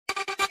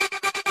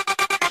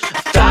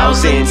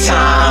1,000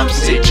 times.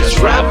 It just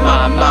wrapped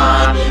my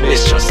mind.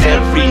 It's just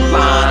every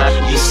line.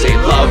 You say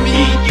love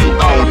me, you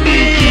own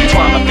me.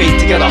 Twine my faith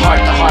together, heart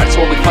to heart.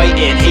 So when we fight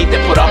in hate that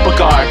put up a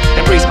guard,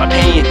 embrace my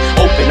pain,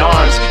 open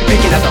arms,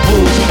 picking at the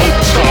wounds,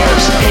 open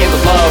scars. Hand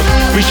of love,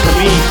 reach for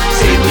me,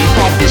 save me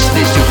from this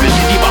division.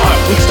 Leave my heart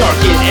bleed, start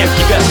getting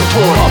empty, vessel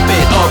torn.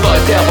 Puppet of a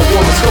devil,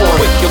 woman scorn.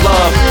 With your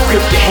love,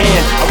 grip your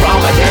hand around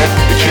my neck,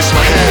 and kiss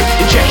my head.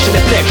 Injection,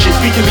 affection,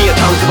 speak to me in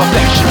tongues of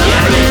affection.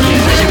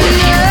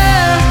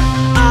 Yeah,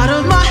 out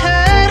of my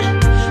head,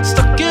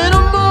 stuck in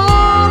a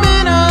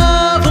moment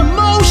of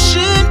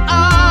emotion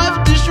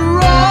I've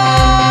destroyed.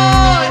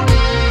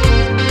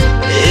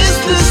 Is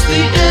this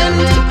the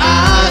end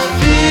I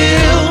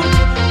feel?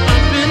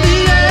 Up in the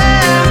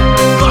air,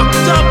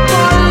 fucked up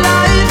my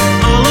life.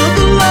 All of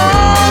the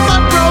laws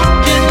I've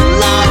broken,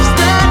 lives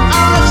that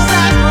I've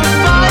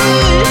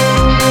sacrificed.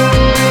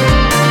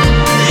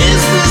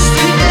 Is this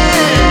the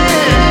end?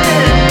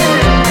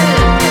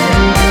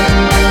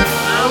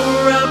 I will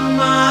wrap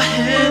my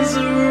hands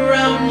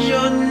around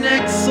your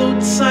neck so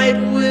tight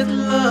with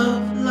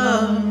love,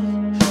 love.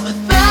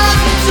 1,000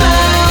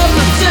 times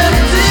I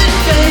tempted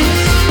fate.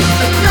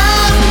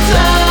 1,000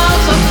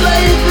 times I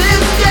played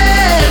this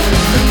game.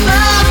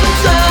 1,000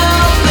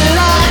 times that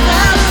I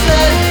have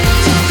said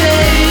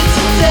today,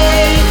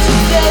 today,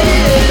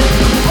 today.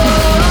 Oh,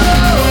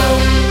 oh,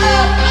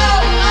 oh, oh,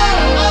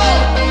 oh,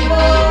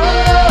 oh,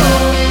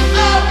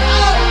 oh.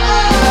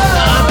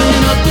 I've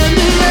been up in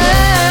the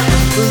air,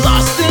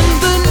 lost in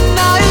the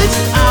night.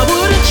 I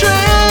wouldn't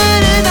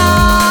trade it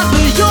all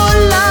for your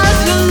lies,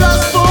 your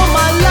lust for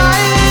my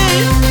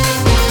life.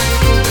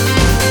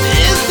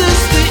 Is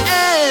this the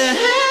end?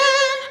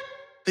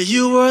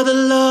 You were the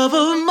love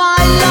of my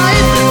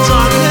life,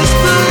 darkness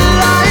to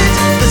light.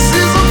 This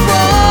is a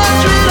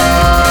portrait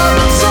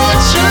of a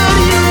tortured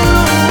you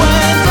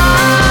and I.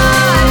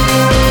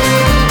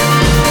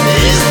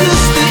 Is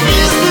this the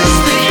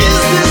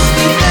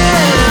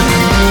end?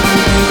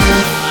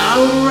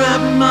 I'll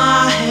wrap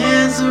my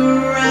hands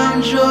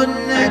around your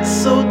neck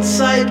so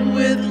tight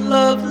with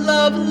love,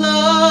 love,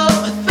 love.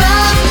 1,000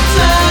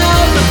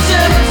 times I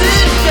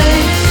tempted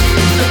fate.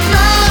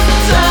 1,000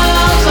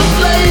 times I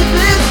played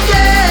this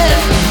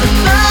game.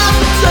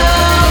 1,000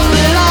 times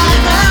that I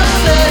have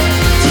said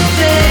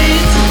today,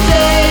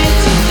 today,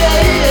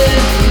 today.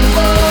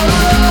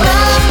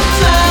 1,000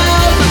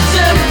 times I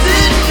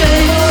tempted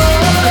fate.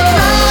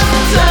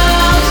 1,000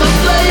 times I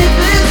played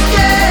this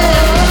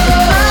game.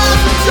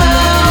 1,000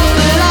 times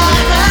that I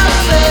have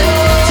said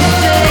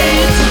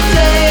today,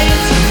 today,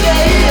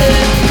 today.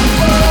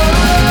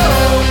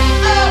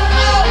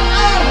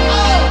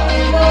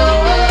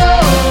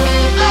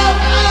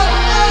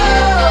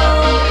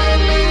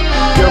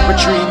 You're a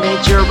dream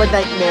and you're a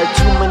nightmare.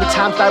 Too many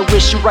times I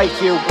wish you're right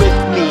here with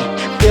me.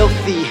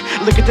 Filthy,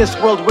 look at this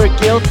world, we're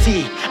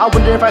guilty. I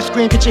wonder if I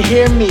scream, could you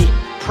hear me?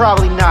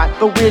 Probably not,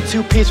 but we're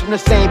two peas from the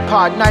same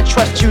pot. And I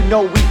trust you,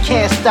 no, we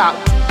can't stop,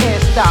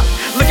 can't stop.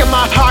 Look at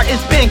my heart,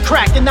 it's been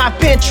cracked and I've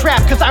been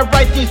trapped. Cause I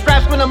write these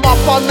raps when I'm off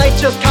all night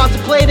just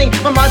contemplating.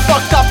 My mind's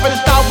fucked up and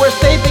it's not worth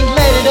saving.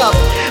 Let it up,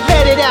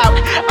 let it out.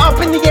 Up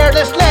in the air,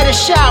 let's let it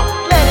shout.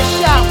 Let it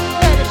shout,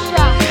 let it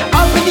shout.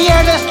 Up in the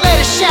air, let's let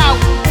it shout.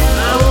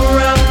 I will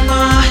wrap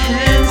my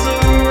hands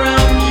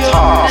around your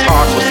Hard neck.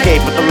 to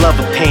escape with the love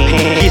of pain.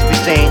 Keeps me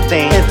sane,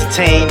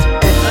 entertained.